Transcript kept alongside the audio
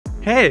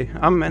Hey,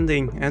 I'm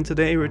Mending, and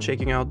today we're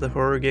checking out the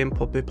horror game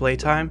Poppy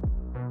Playtime.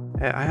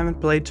 I haven't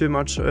played too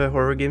much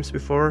horror games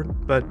before,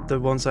 but the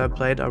ones I've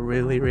played I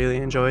really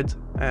enjoyed.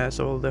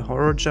 So the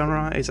horror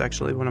genre is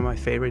actually one of my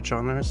favorite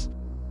genres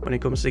when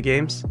it comes to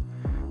games.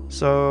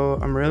 So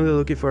I'm really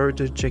looking forward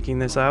to checking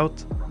this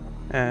out.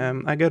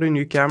 I got a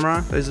new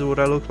camera, this is what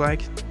I look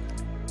like.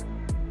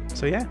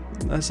 So yeah,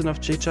 that's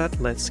enough chit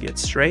chat, let's get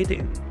straight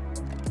in.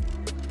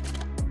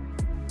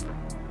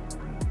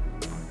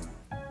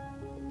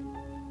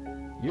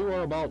 You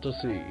are about to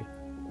see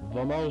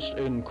the most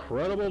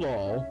incredible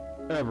doll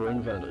ever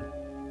invented.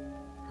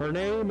 Her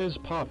name is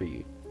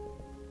Poppy,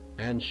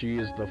 and she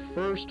is the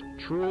first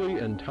truly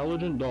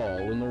intelligent doll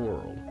in the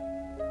world.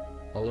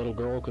 A little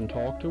girl can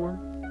talk to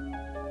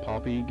her.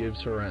 Poppy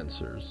gives her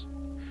answers.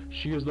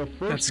 She is the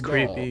first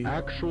doll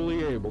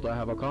actually able to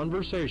have a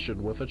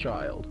conversation with a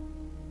child.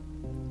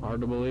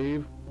 Hard to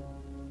believe?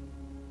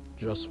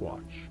 Just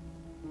watch.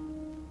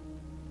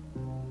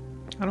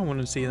 I don't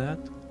want to see that.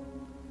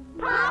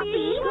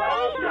 Poppy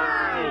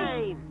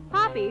Playtime!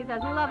 Poppy's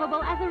as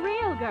lovable as a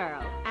real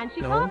girl, and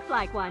she talks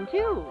like one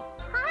too.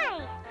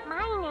 Hi,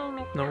 my name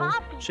is No,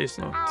 Poppy. she's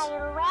not. I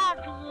love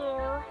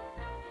you.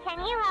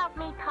 Can you help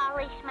me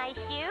polish my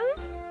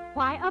shoes?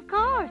 Why, of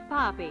course,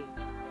 Poppy.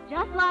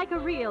 Just like a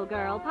real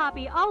girl,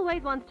 Poppy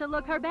always wants to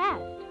look her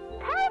best.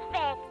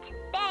 Perfect.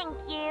 Thank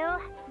you.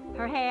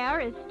 Her hair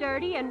is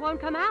sturdy and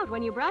won't come out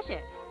when you brush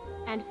it,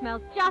 and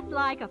smells just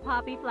like a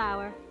poppy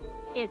flower.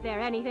 Is there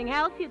anything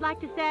else you'd like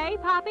to say,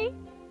 Poppy?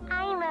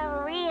 I'm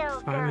a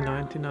real girl.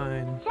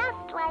 $5.99.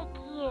 Just like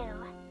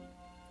you.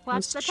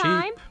 What's That's the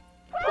time? cheap.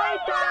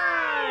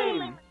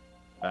 Playtime!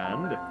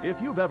 And if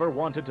you've ever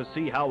wanted to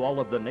see how all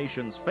of the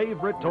nation's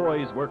favorite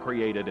toys were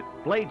created,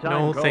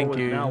 Playtime Go thank is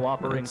you. now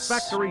offering That's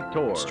factory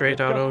tours. straight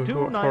at out of just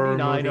horror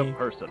 $2.99 movie. a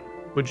person.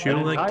 Would you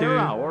An like entire to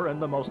hour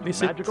in the most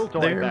visit magical toy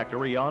there?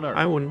 factory on Earth.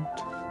 I wouldn't.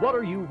 What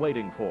are you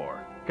waiting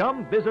for?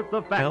 Come visit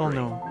the factory. Hell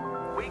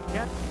no. We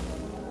can't.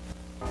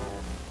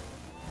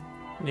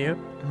 Yep,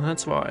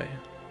 that's why.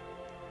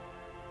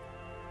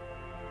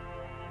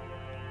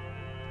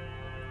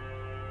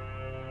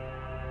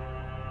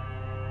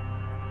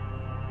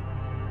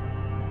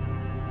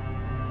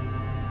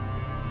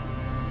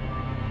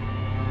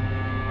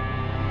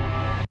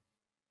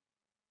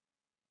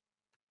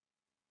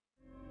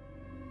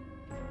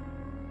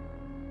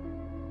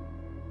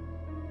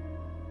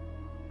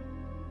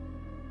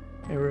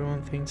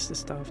 Everyone thinks the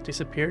stuff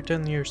disappeared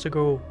 10 years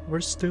ago. We're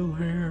still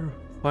here.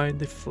 Find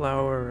the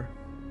flower.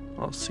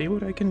 I'll see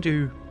what I can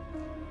do.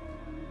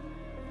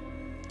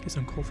 Get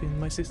some coffee in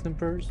my system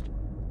first.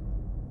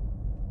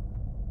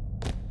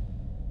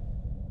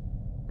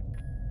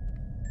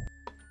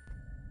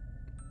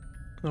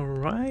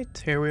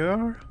 Alright, here we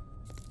are.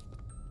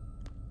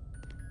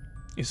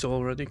 It's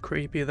already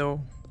creepy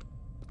though.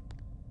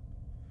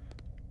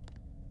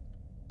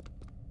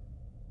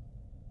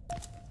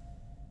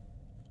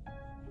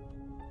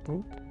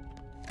 Oh.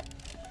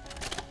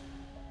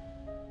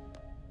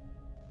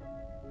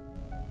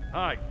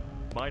 Hi,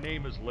 my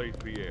name is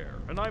Leith Pierre,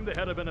 and I'm the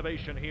head of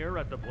innovation here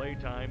at the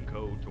Playtime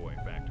Co. Toy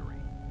Factory.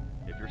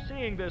 If you're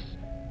seeing this,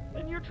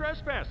 then you're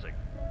trespassing.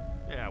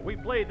 Yeah, we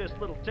play this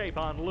little tape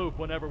on loop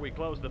whenever we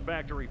close the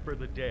factory for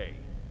the day.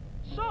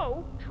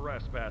 So,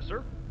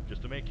 trespasser,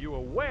 just to make you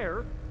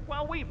aware,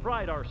 while we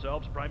pride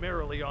ourselves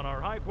primarily on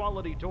our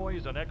high-quality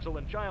toys and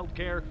excellent child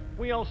care,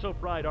 we also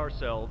pride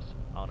ourselves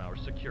on our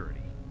security.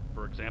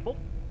 For example,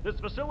 this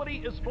facility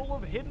is full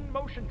of hidden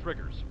motion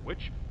triggers,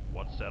 which,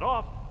 once set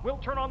off, will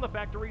turn on the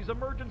factory's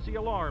emergency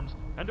alarms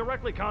and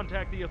directly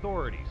contact the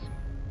authorities.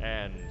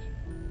 And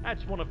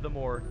that's one of the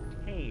more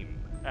tame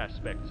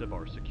aspects of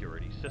our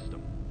security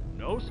system.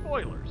 No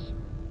spoilers.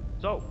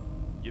 So,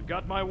 you've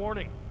got my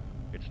warning.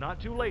 It's not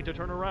too late to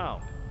turn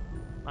around.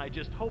 I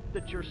just hope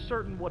that you're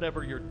certain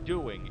whatever you're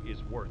doing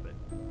is worth it.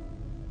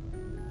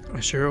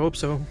 I sure hope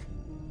so.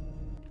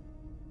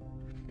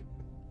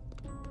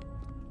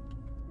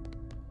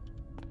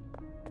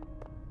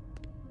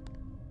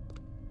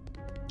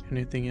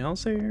 Anything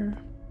else here?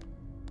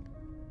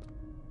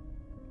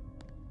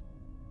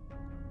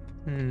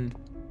 No,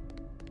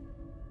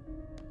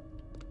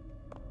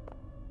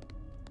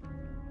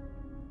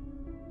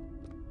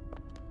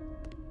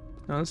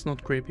 that's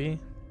not creepy.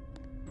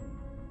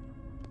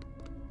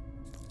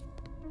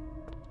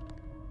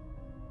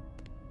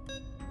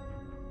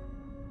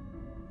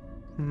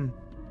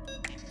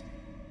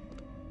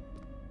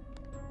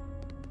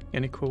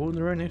 Any code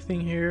or anything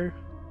here?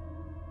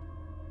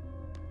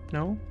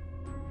 No?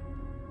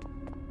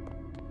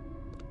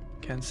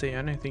 Can't see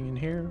anything in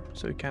here,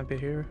 so it can't be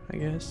here, I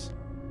guess.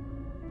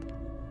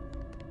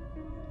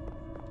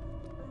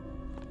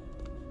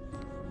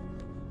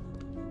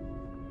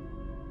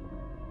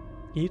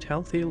 Eat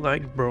healthy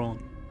like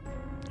Braun.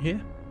 Yeah,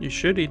 you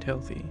should eat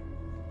healthy.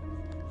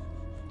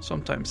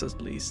 Sometimes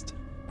at least.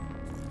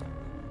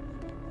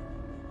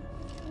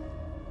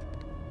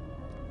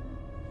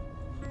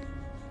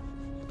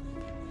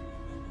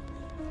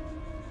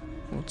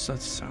 What's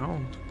that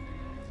sound?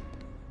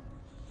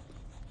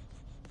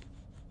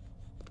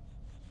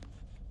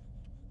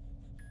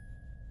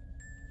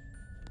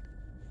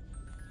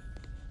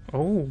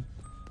 Oh.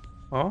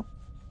 Oh.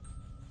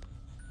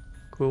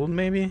 Cool,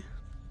 maybe?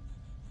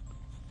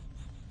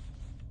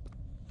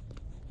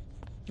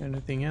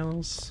 Anything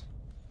else?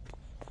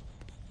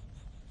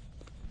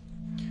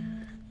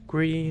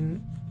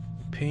 Green,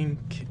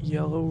 pink,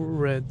 yellow,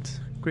 red.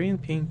 Green,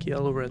 pink,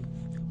 yellow, red.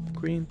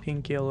 Green,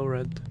 pink, yellow,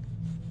 red.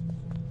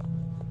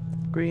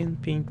 Green,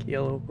 pink,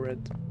 yellow,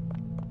 red.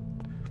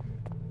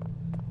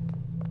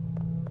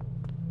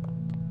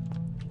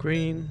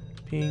 Green,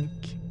 pink,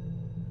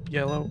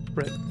 yellow,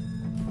 red.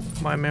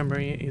 My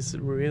memory is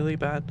really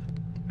bad.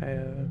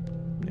 Yeah.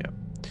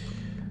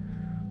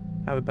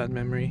 I have a bad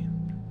memory.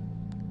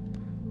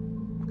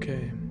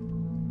 Okay.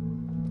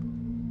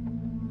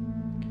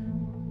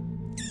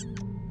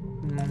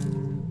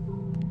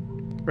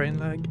 Brain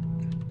lag.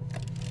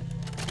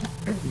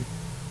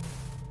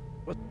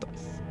 What the f...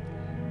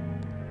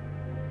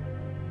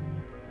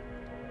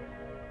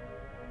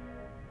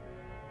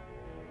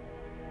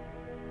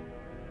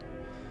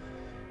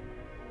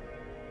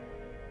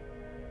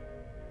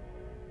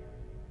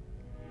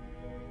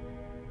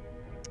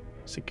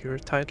 Secure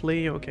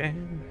tightly, okay.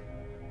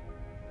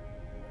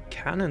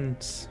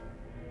 Cannons.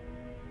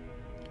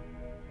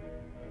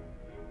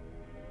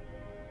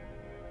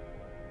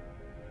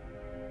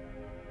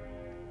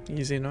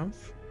 Easy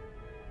enough.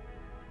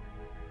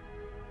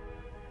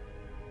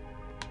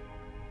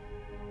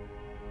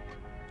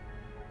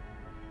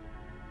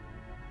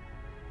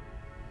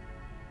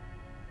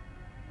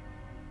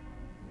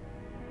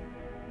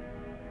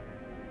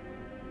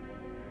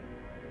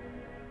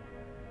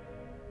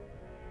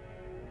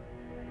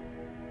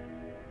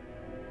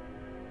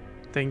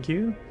 Thank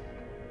you.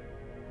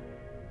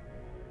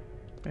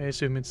 I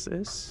assume it's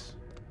this.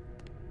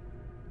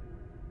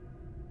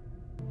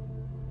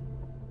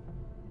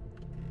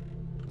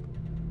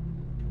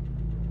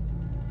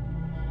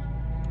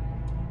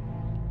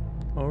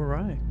 All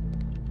right.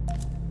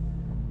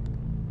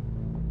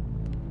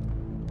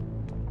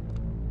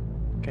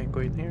 Can't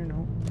go in here,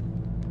 no.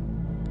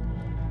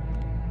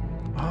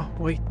 Oh,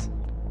 wait.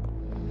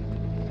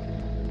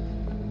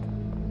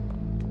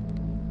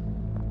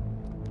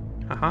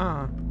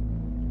 Haha.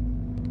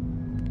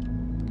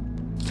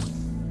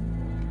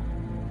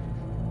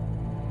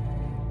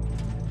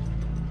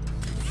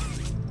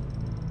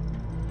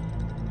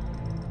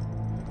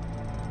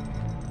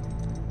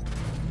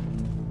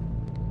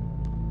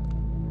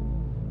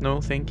 No,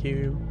 thank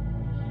you.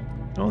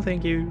 No,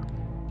 thank you.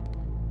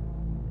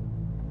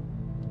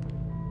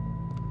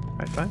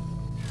 High five.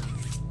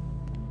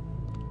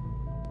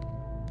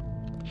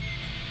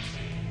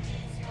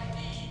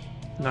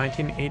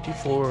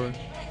 (1984).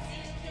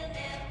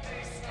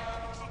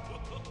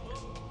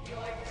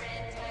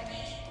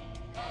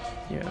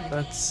 Yeah,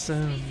 that's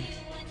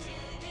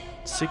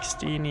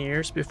 16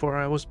 years before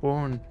I was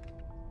born.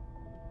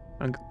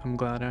 I'm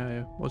glad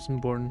I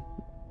wasn't born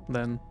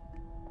then.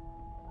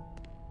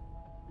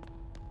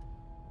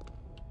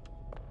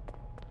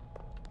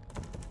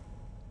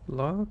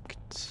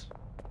 Locked.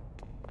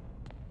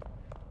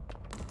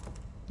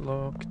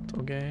 Locked,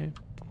 okay.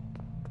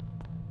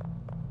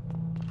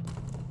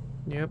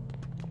 Yep.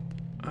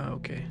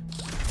 Okay.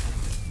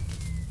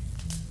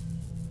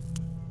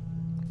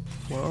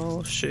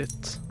 Well,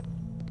 shit.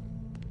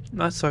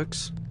 That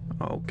sucks.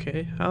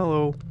 Okay,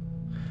 hello.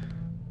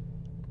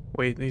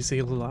 Wait, is he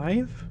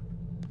alive?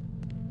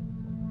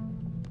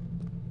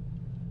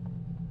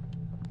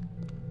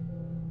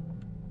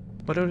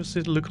 What does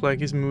it look like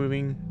he's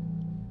moving?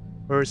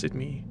 Or is it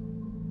me?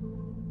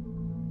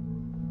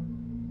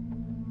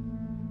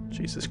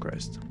 Jesus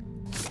Christ.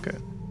 Okay.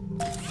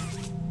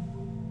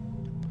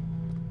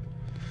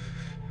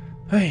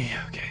 Hey,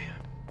 okay.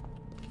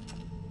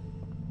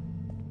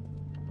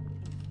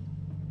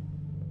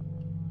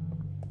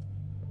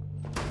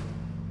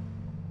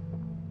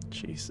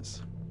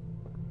 Jesus.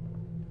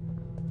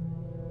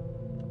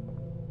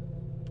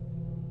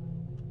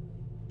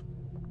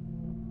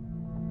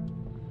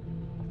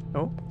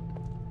 Oh.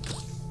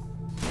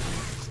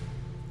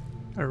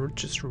 I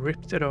just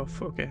ripped it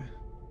off, okay.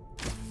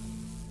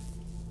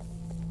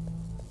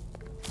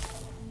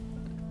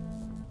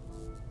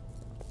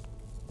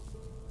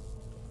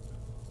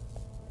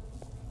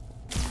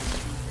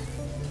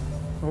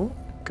 Oh,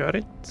 got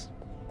it.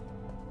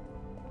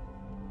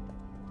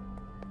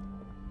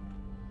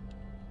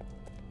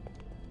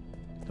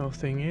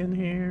 Nothing in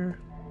here,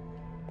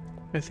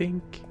 I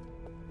think.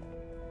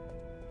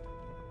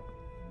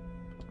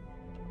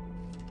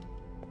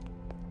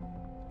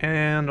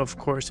 And of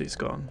course he's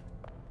gone.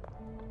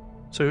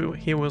 So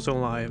he was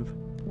alive.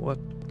 What?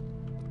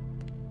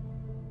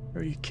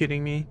 Are you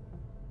kidding me?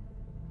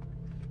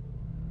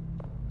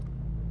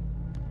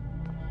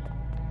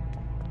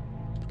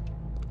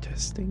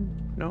 Testing?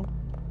 No?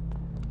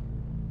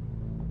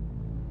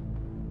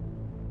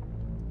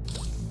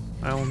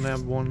 I only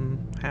have one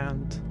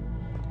hand.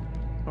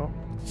 Oh.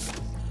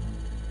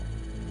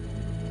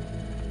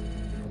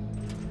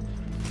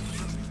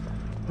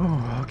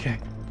 Oh, okay.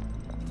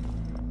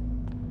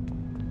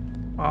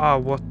 Ah,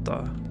 what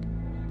the?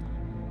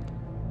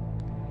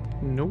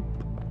 Nope.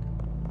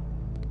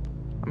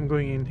 I'm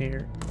going in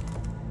here.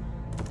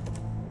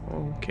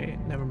 Okay,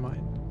 never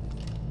mind.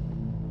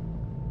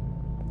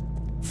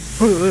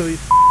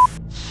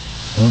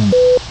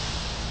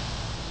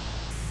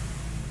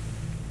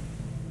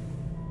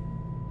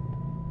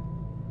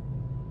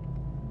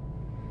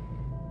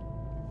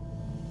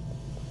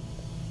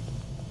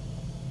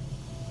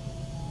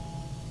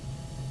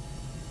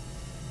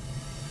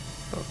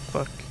 Oh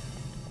fuck.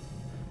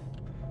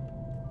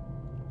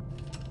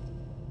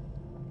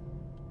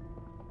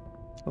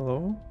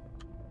 Hello?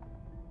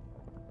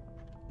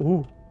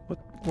 Ooh,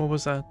 what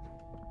was that?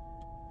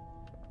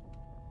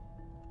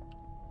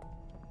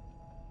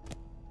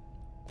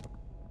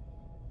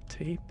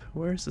 Tape?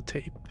 Where's the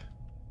tape?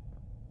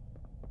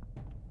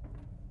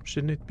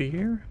 Shouldn't it be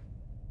here?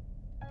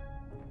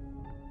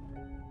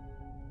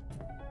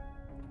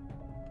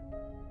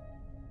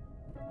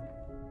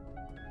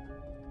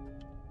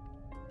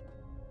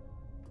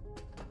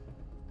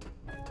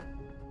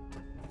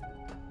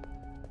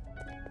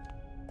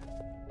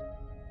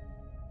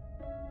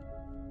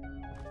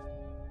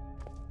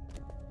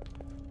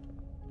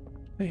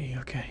 Hey,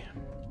 okay.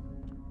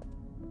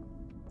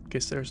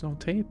 Guess there's no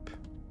tape.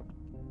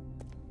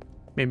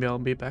 Maybe I'll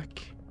be back.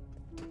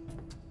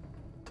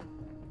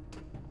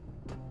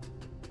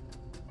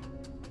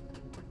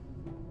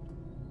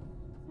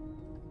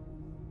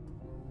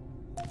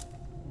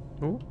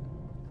 Oh.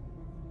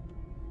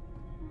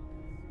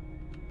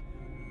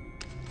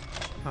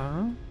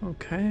 Ah,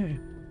 okay.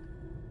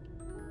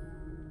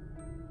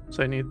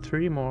 So I need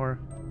 3 more.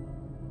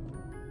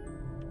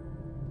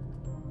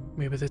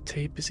 Maybe the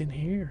tape is in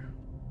here.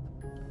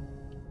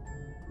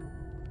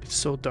 It's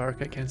so dark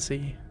I can't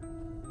see.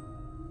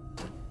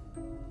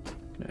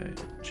 Can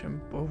I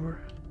jump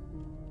over?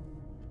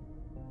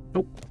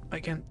 Nope, I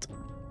can't.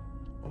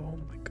 Oh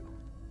my god.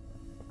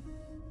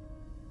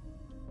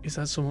 Is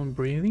that someone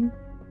breathing?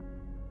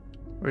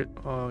 Or,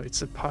 oh,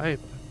 it's a pipe.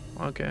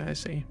 Okay, I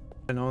see.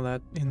 I know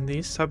that in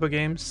these type of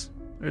games,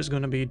 there's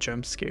gonna be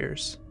jump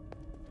scares.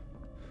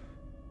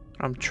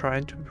 I'm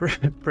trying to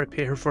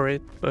prepare for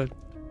it, but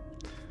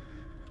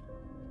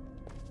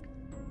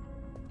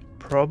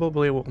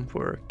probably won't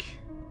work.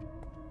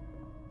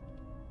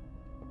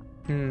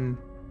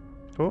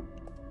 Oh,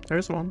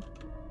 there's one.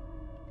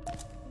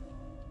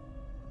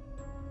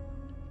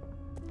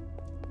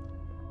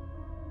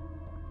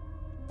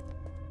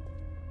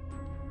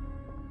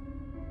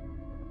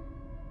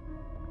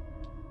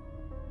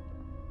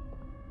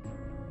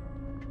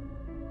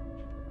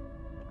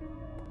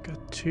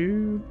 Got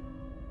 2.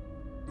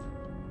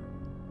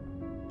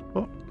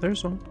 Oh,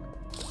 there's one.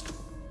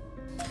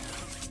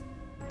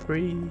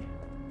 3.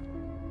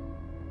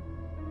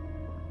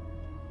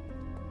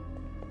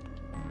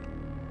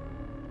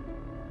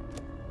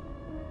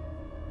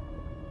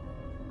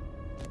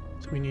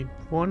 So we need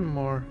 1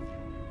 more.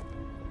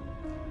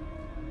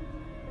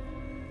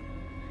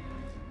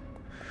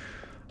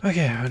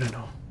 Okay, I don't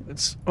know.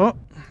 It's... Oh,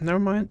 never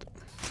mind.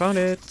 Found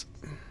it.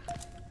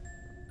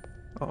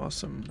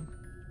 Awesome.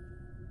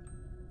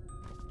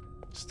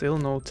 Still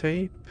no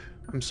tape.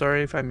 I'm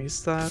sorry if I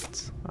missed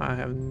that. I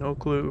have no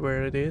clue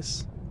where it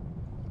is.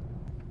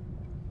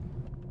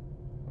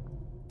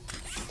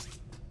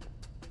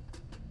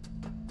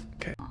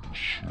 Okay.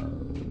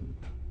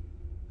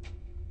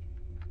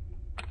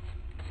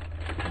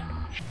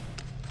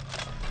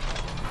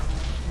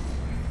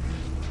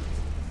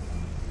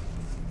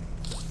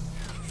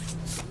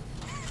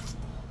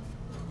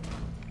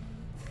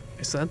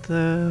 Is that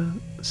the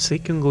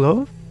second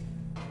glove?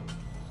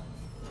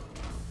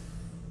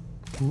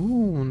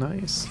 Ooh,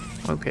 nice.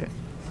 Okay.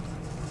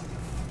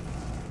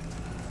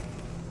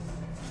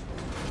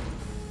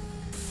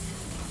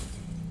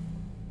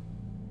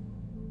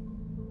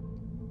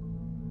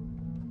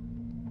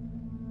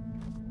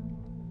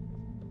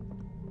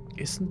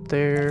 Isn't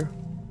there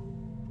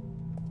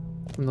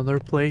another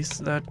place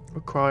that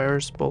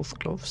requires both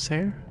gloves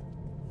here?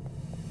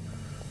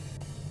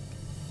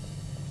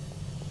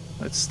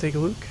 Let's take a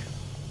look.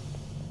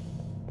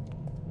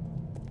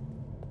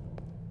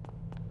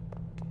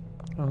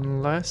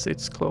 Unless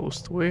it's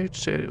closed,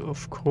 which it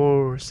of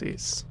course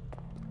is.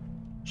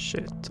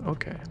 Shit,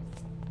 okay.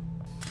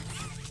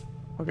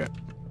 Okay.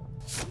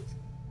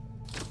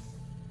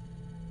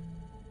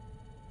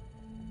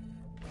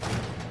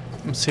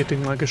 I'm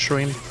sitting like a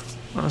shrimp.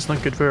 That's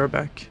not good for your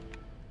back.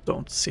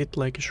 Don't sit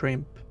like a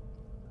shrimp.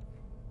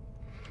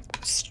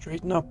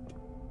 Straighten up.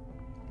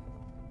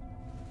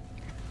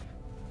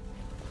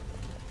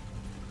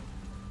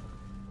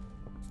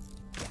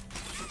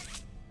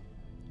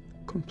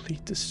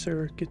 Complete the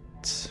circuit.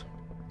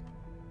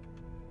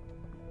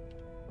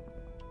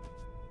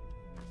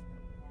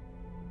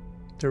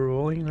 They're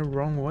rolling the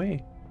wrong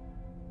way.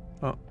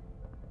 Oh,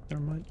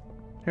 never mind.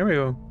 Here we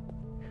go.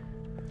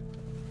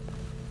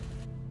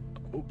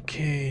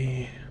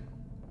 Okay.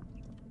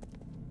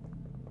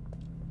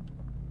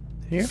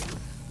 Here.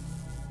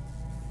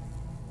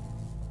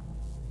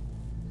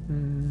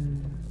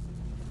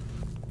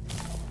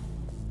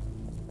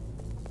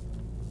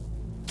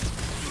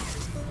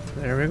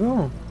 There we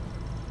go.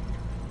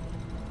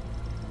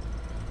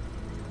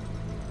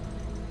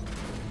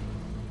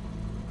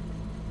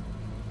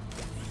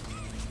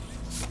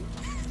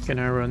 Can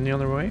I run the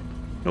other way?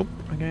 Nope,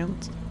 I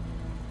can't.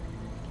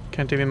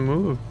 Can't even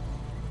move.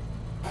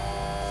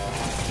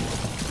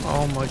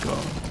 Oh my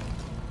god.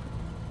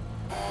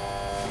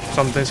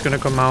 Something's gonna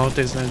come out,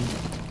 isn't it?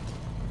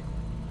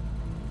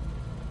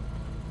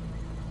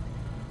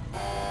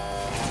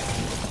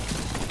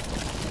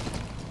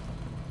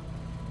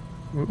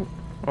 Ooh.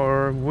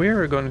 Or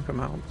we're gonna come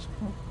out.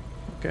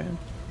 Okay.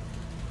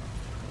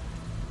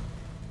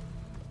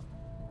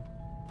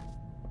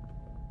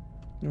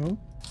 No.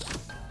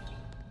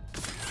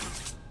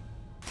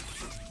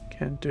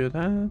 Can't do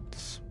that.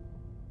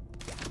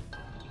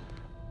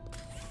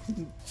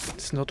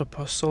 It's not a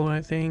puzzle,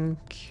 I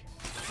think.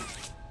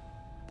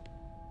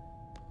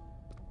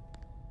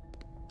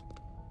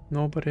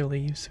 Nobody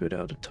leaves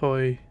without a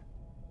toy.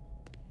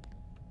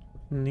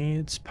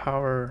 Needs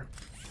power.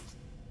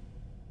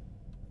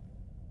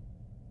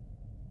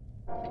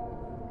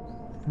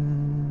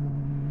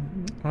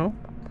 Oh.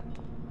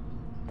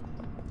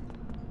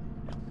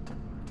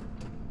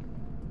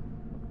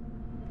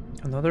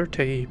 Another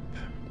tape.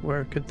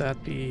 Where could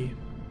that be?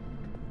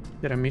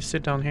 Did I miss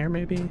it down here,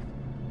 maybe?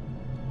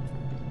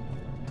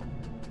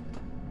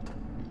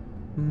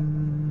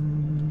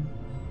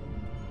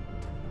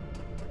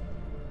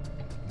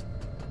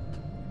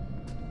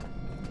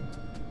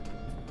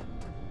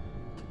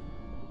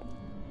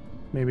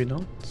 Maybe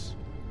not.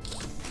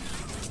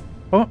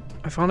 Oh,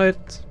 I found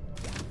it.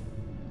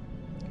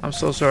 I'm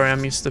so sorry I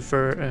missed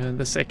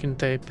the second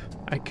tape.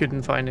 I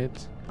couldn't find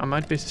it. I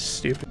might be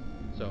stupid.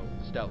 So,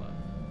 Stella,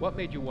 what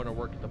made you want to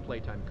work at the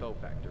Playtime Co.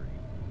 factory?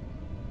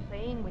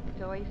 Playing with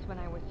toys when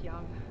I was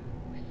young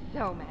was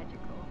so magical.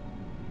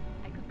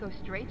 I could go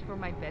straight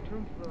from my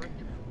bedroom floor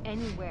to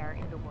anywhere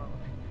in the world.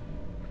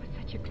 It was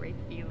such a great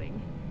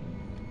feeling.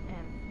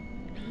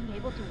 And being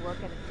able to work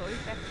at a toy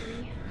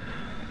factory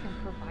that can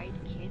provide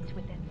kids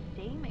with that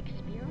same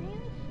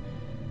experience,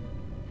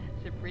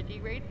 that's a pretty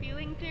great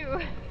feeling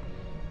too.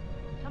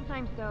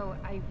 Sometimes though,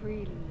 I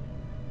really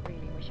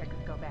wish I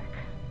could go back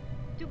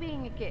to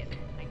being a kid,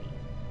 I mean.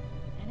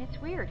 And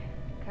it's weird,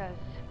 because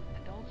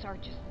adults are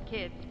just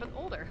kids, but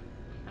older.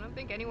 I don't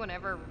think anyone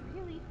ever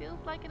really feels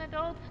like an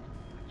adult.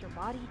 But your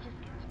body just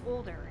gets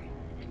older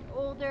and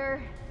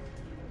older,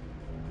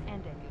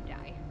 and then you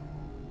die.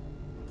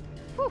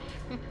 Poof!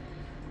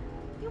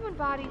 Human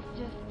bodies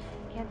just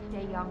can't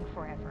stay young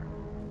forever.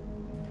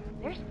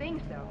 There's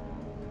things though,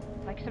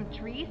 like some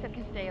trees that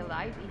can stay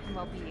alive even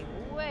while being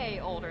way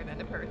older than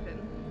the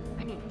person.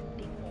 I mean,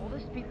 the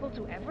oldest people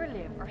to ever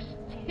live are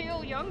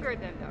still younger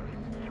than those.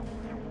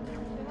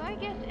 So I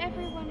guess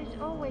everyone is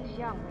always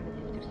young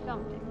relative to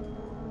something.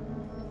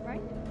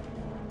 Right?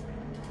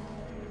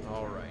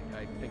 Alright,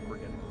 I think we're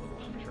getting a little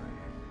off track.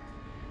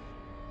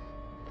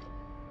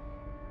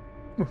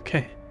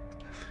 Okay.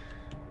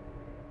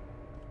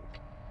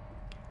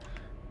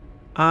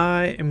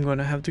 I am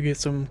gonna have to get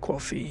some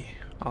coffee.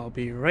 I'll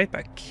be right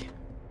back.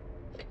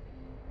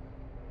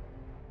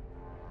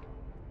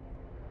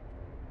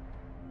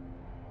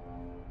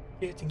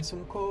 Getting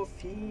some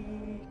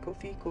coffee.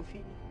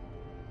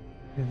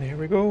 And there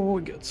we go,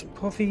 we got some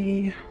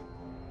coffee.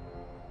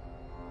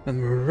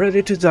 And we're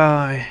ready to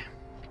die.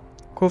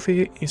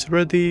 Coffee is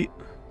ready.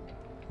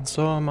 And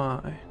so am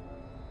I.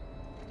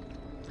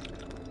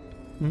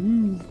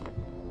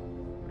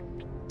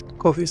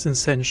 Coffee is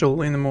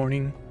essential in the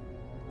morning.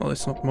 Well,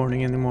 it's not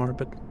morning anymore,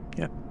 but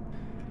yeah.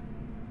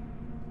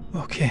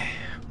 Okay.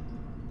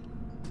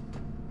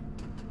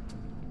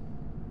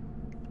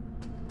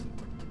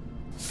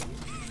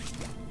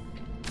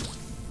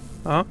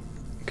 Ah,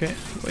 okay,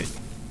 wait.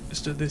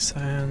 Let's do this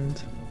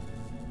hand.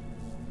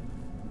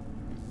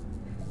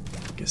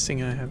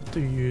 Guessing I have to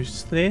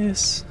use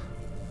this.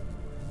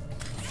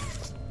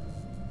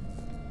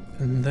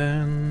 And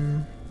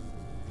then...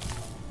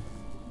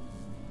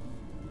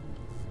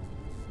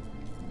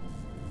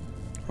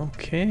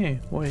 Okay,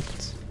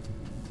 wait.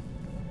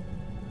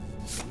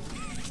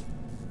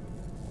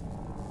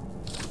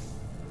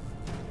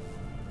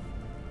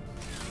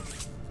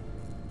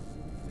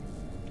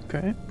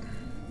 Okay.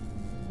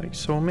 Like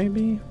so,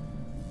 maybe?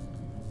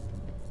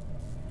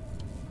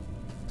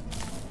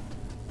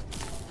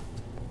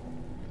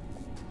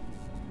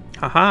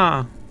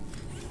 Haha!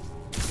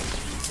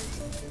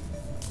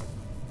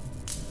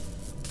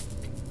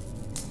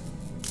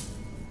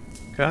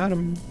 Got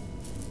him.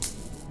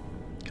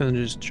 Can I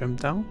just jump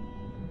down?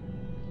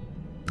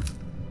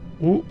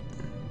 Ooh,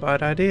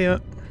 bad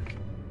idea.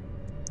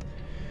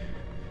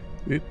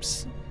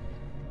 Oops.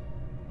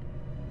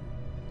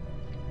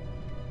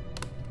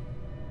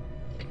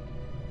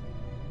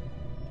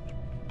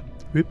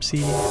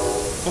 Whoopsie.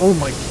 Oh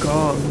my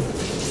god.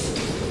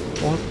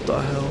 What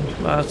the hell?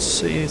 That's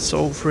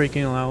so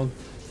freaking loud.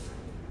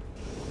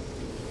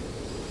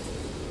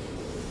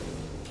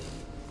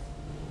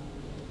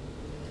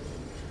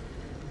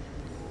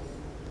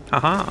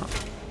 Haha.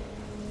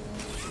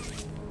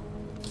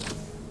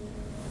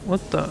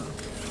 What the?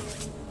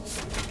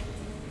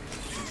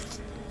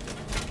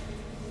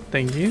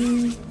 Thank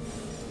you.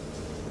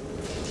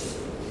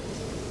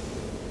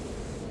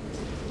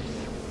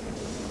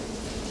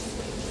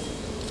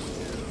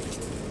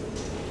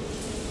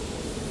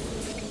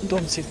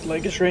 Don't sit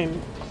like a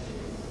shrimp.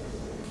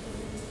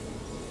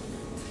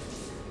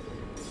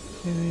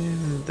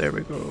 And there we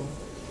go.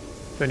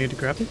 Do I need to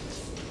grab it?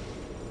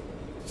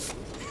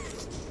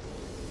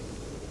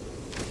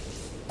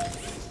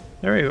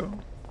 There we go.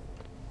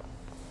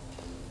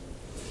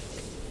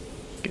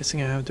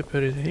 Guessing I have to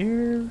put it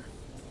here.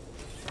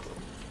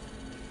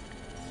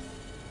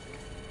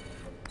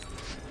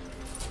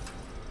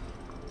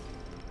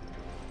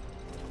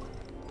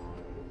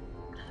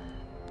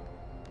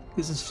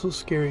 This is so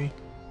scary.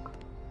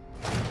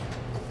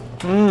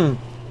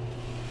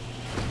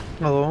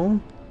 Hello?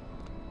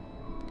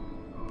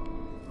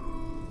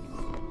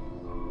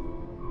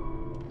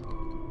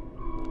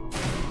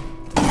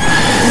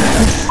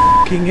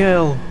 Fucking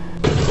hell.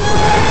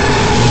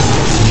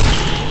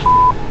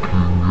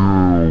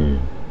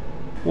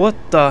 What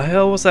the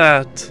hell was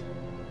that?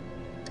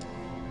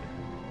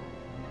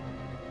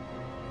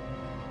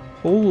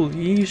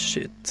 Holy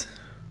shit.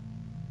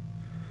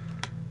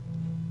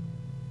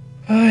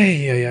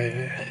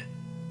 Ay.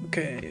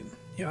 Okay.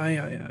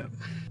 Yeah.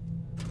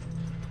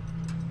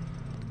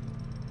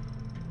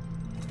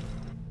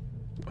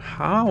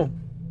 How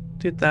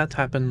did that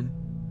happen?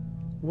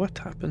 What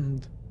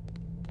happened?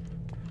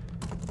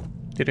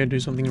 Did I do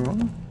something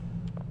wrong?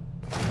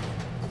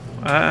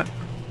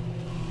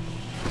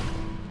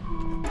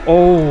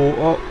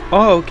 Oh,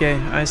 okay.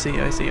 I see.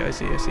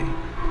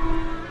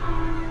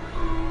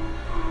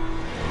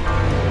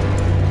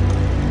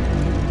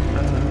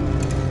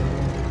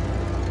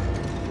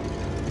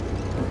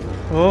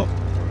 Oh.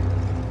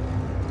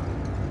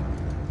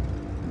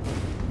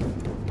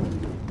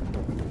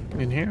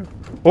 In here.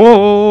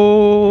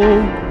 Oh.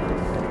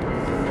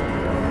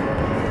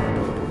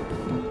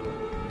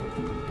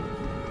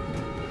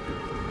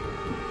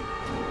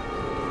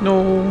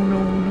 No.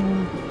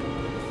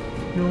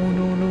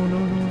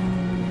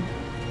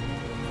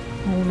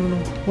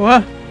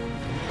 What?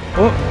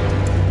 Oh.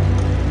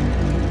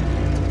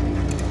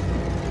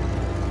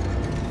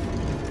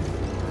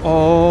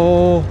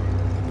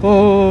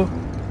 Oh.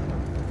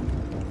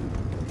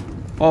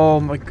 Oh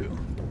my god.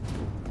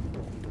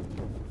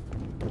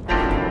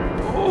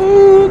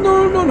 Oh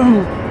no.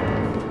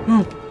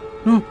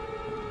 No.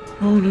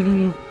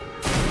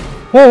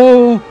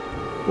 Oh,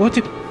 what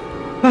did?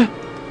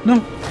 No.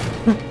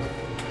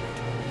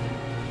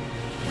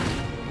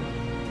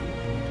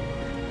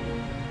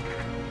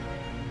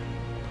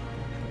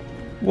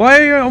 Why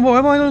am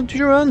I not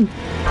to run?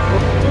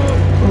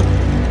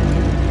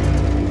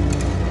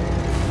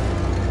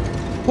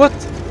 What?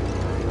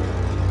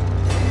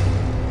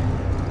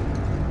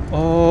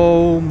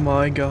 Oh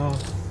my god.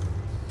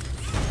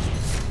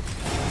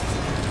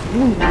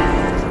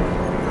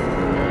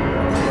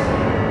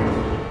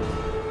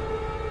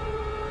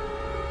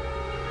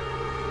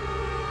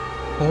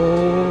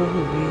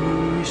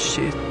 Holy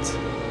shit.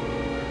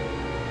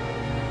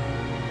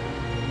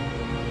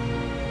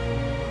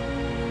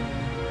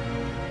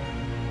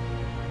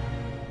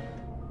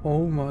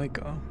 Oh my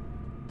god.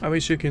 I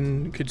wish you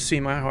could see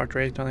my heart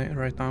rate on it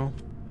right now.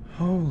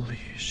 Holy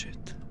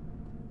shit.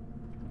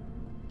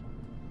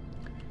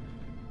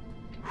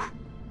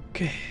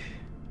 Okay.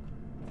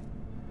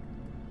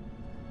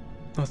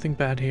 Nothing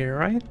bad here,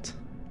 right?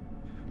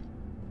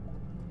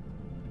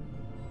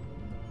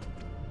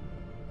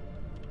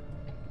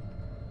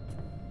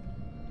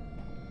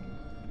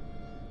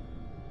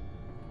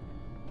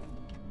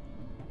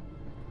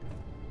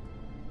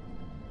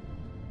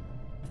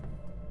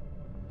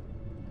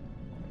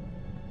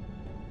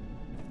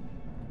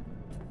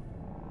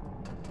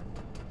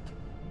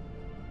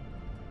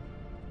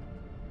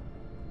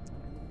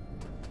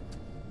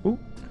 Ooh,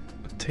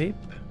 a tape.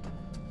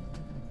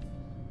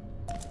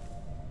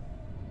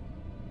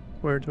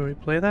 Where do we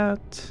play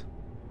that?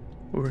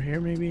 Over here,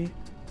 maybe?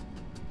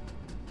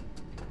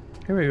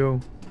 Here we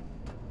go.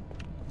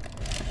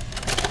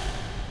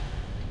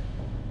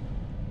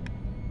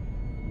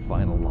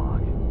 Final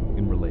log.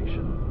 In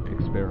relation,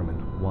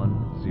 experiment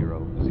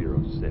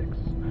 1006,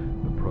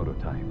 the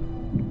prototype.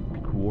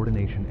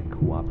 Coordination and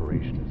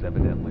cooperation is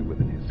evidently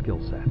within his skill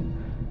set,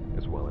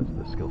 as well as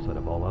the skill set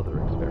of all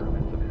other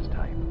experiments of his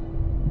type.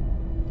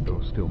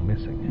 Though still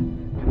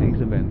missing,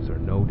 today's events are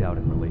no doubt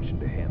in relation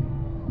to him.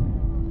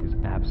 His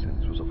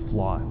absence was a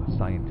flaw in the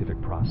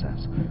scientific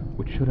process,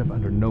 which should have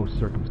under no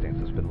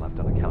circumstances been left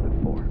unaccounted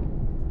for.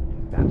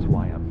 That's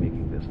why I'm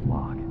making this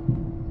log,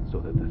 so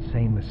that the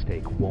same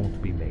mistake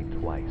won't be made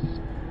twice.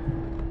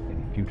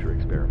 Any future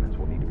experiments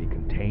will need to be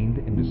contained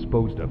and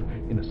disposed of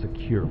in a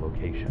secure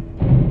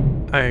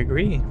location. I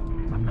agree.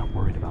 I'm not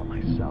worried about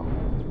myself.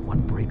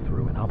 One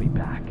breakthrough and I'll be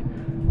back.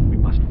 We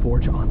must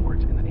forge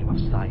onwards in the name of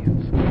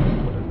science,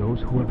 whether those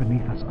who are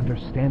beneath us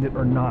understand it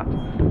or not.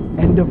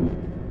 End of...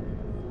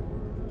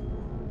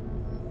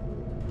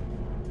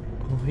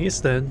 Oh,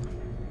 he's dead.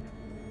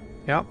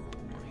 Yep,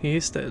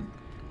 he's dead.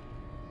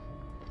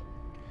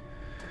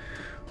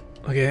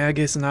 Okay, I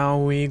guess now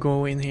we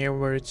go in here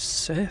where it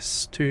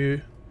says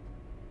to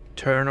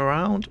turn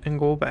around and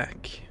go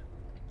back.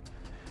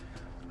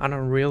 I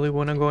don't really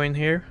want to go in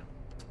here,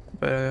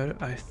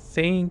 but I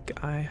think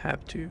I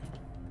have to.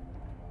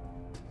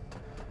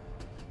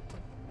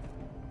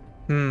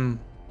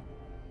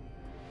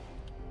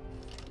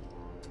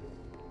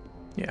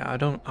 Yeah, I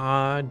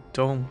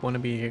don't want to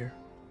be here.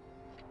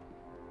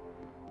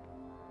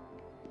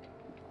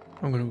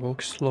 I'm gonna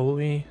walk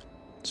slowly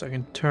so I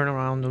can turn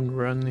around and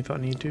run if I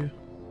need to.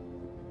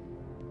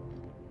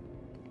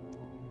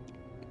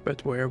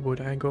 But where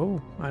would I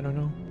go? I don't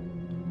know.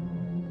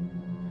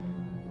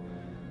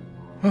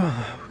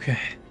 Oh, okay.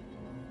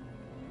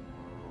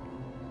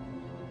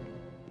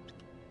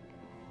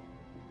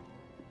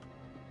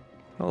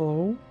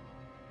 Hello?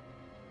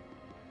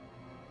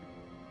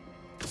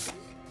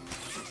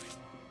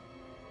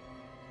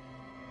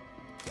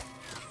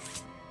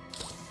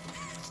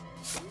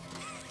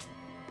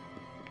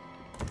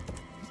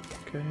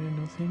 Okay,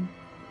 nothing.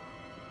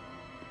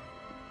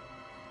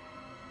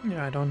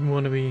 Yeah, I don't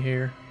want to be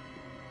here.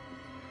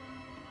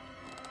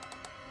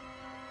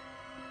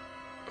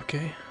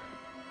 Okay.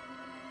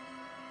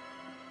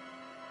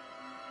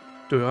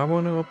 Do I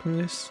want to open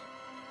this?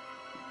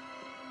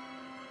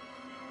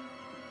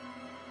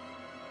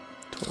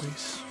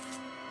 Toys.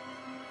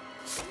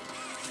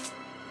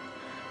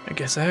 I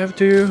guess I have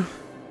to.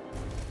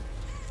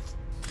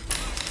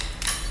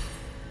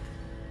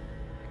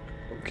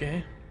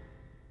 Okay.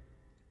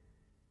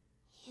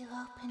 You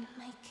opened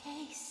my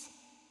case.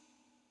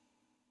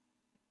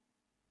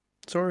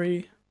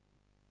 Sorry.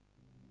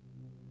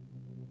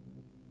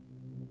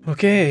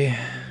 Okay.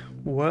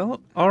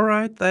 Well,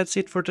 alright, that's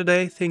it for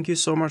today. Thank you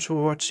so much for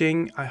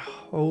watching. I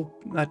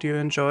hope that you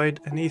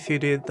enjoyed, and if you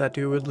did, that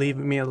you would leave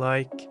me a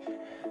like.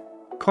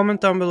 Comment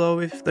down below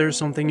if there's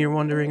something you're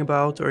wondering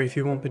about, or if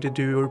you want me to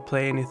do or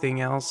play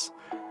anything else.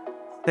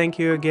 Thank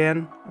you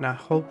again, and I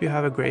hope you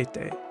have a great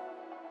day.